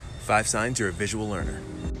5 signs you're a visual learner.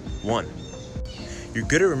 1. You're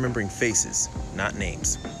good at remembering faces, not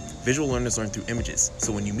names. Visual learners learn through images,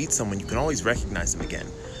 so when you meet someone, you can always recognize them again.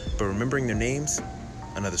 But remembering their names,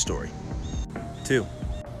 another story. 2.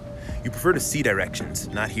 You prefer to see directions,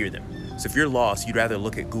 not hear them. So if you're lost, you'd rather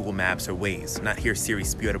look at Google Maps or Waze, not hear Siri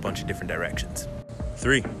spew out a bunch of different directions.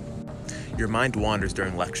 3. Your mind wanders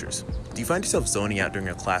during lectures. Do you find yourself zoning out during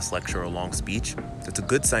a class lecture or a long speech? That's a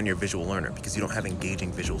good sign you're a visual learner because you don't have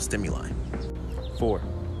engaging visual stimuli. 4.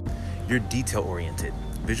 You're detail-oriented.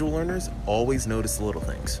 Visual learners always notice the little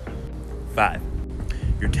things. 5.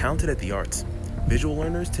 You're talented at the arts. Visual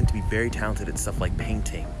learners tend to be very talented at stuff like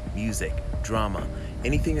painting, music, drama,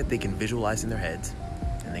 anything that they can visualize in their heads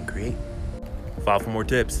and then create. File for more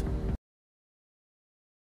tips.